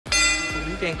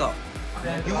喧嘩。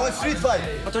You want street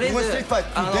fight? とりあえ You want ず street fight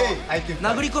today? I can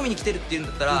殴 fight. り込みに来てるって言うん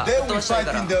だったら Today ぶっ飛 we ばしたい fight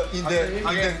から。in the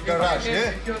garage,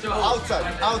 yeah?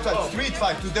 Outside, street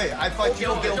fight today. I fight you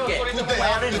Okay, okay. today.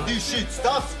 After this shit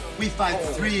stops, we fight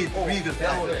street legal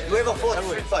fight. You ever fought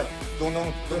street fight? Don't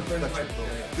touch it.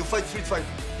 You fight street fight.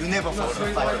 You never fought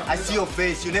street fight. I see your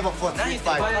face. You never fought street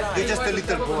fight. You're just a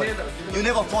little boy. You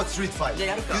never fought street fight. You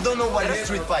don't know what is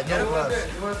street fight. No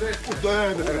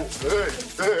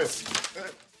class.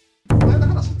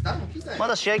 ま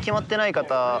だ試合決まってない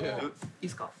方、いいで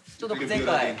すか。ちょっと前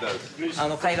回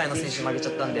海外の選手負けちゃ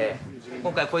ったんで、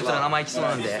今回こいつら名前きそう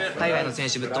なんで海外の選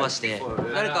手ぶっ飛ばして、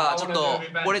誰かちょっと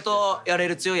俺とやれ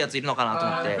る強いやついるのかなと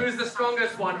思って。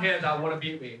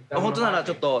本当なら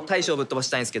ちょっと大将ぶっ飛ばし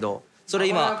たいんですけど、それ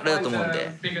今あれだと思うん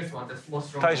で。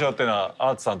大将っていうのは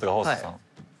アーツさんとかホースさん。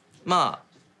まあ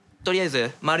とりあえ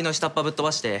ず周りの下っ端ぶっ飛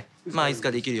ばして、まあいつ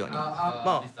かできるように。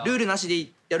まあルールなしで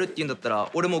やるって言うんだったら、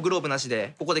俺もグローブなし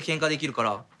でここで喧嘩できるか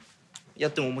らや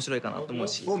っても面白いかなと思う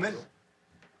し。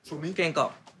喧嘩。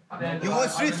You want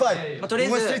street fight? まあとりあえ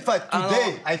ず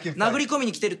殴り込み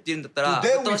に来てるって言うんだったらぶ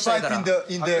っ Today 飛 we ばしたい fight から。in the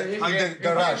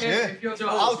garage, yeah?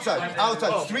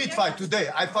 Outside, street fight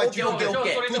today. I fight you today.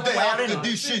 Today after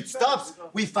this shit stops,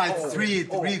 we fight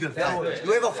street legal fight.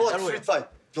 You ever fought street fight?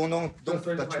 Don't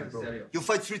touch it, bro. You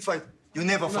fight street fight. You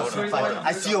never fought street fight.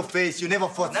 I see your face. You never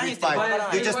fought street fight.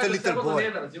 You're just a little boy.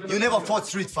 You never fought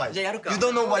street fight. You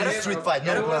don't know what is street fight.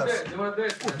 No class.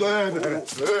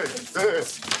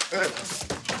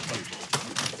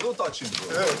 Don't touch him, bro.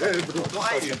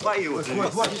 Why you?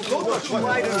 Don't touch him. What you gonna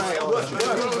do?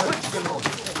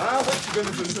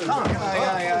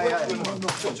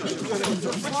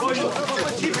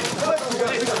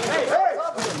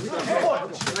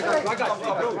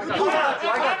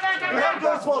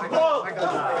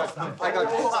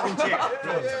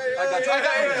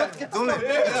 Don't let.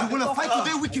 If you wanna fight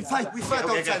today, we can fight. We fight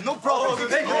outside. No problem.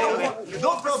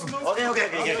 No problem. Okay.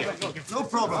 No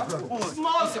problem.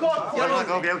 Small squad.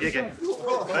 Okay.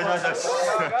 Nice.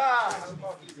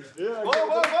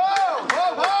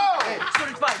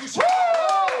 Street fight.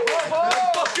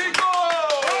 Fucking go!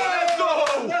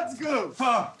 Let's go!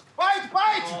 Fight!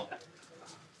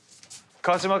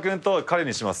 川島君と彼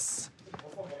にします。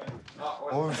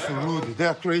Oh, so rude. They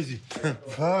are crazy.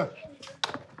 Fuck.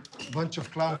 Bunch of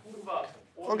clowns.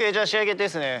 OK、じゃあ試合決定で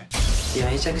すね。いや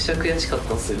めちゃくちゃ悔しかっ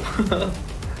たっすよ。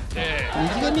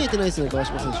右が見えてないですね、川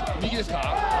島選手。右ですか。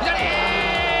左。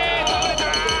倒れた。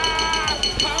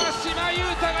川島悠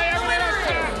太が敗れま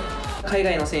す。海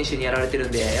外の選手にやられてる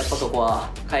んで、やっぱそこは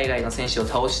海外の選手を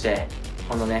倒して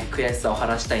このね悔しさを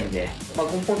晴らしたいんで、まあ、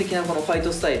根本的なこのファイ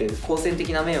トスタイル、好戦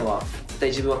的な面は絶対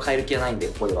自分は変える気はないんで、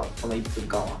ここではこの1分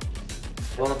間は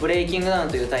このブレイキングダウン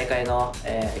という大会の、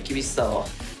厳しさを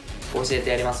教えて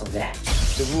やりますので。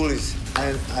 The rule is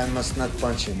I must not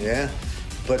punch him, yeah?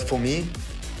 But for me,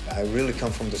 I really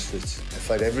come from the streets. I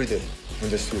fight every day in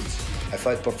the streets. I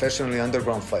fight professionally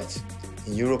underground fights.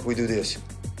 In Europe, we do this.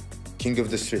 King of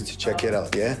the streets, check it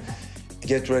out, yeah?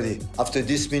 Get ready. After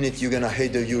this minute, you're gonna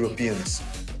hate the Europeans.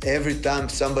 Every time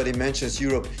somebody mentions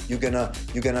Europe, you're gonna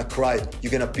cry.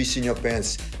 You're gonna piss in your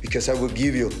pants because I will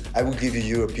give you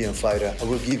European fighter. I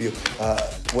will give you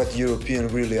what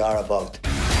Europeans really are about.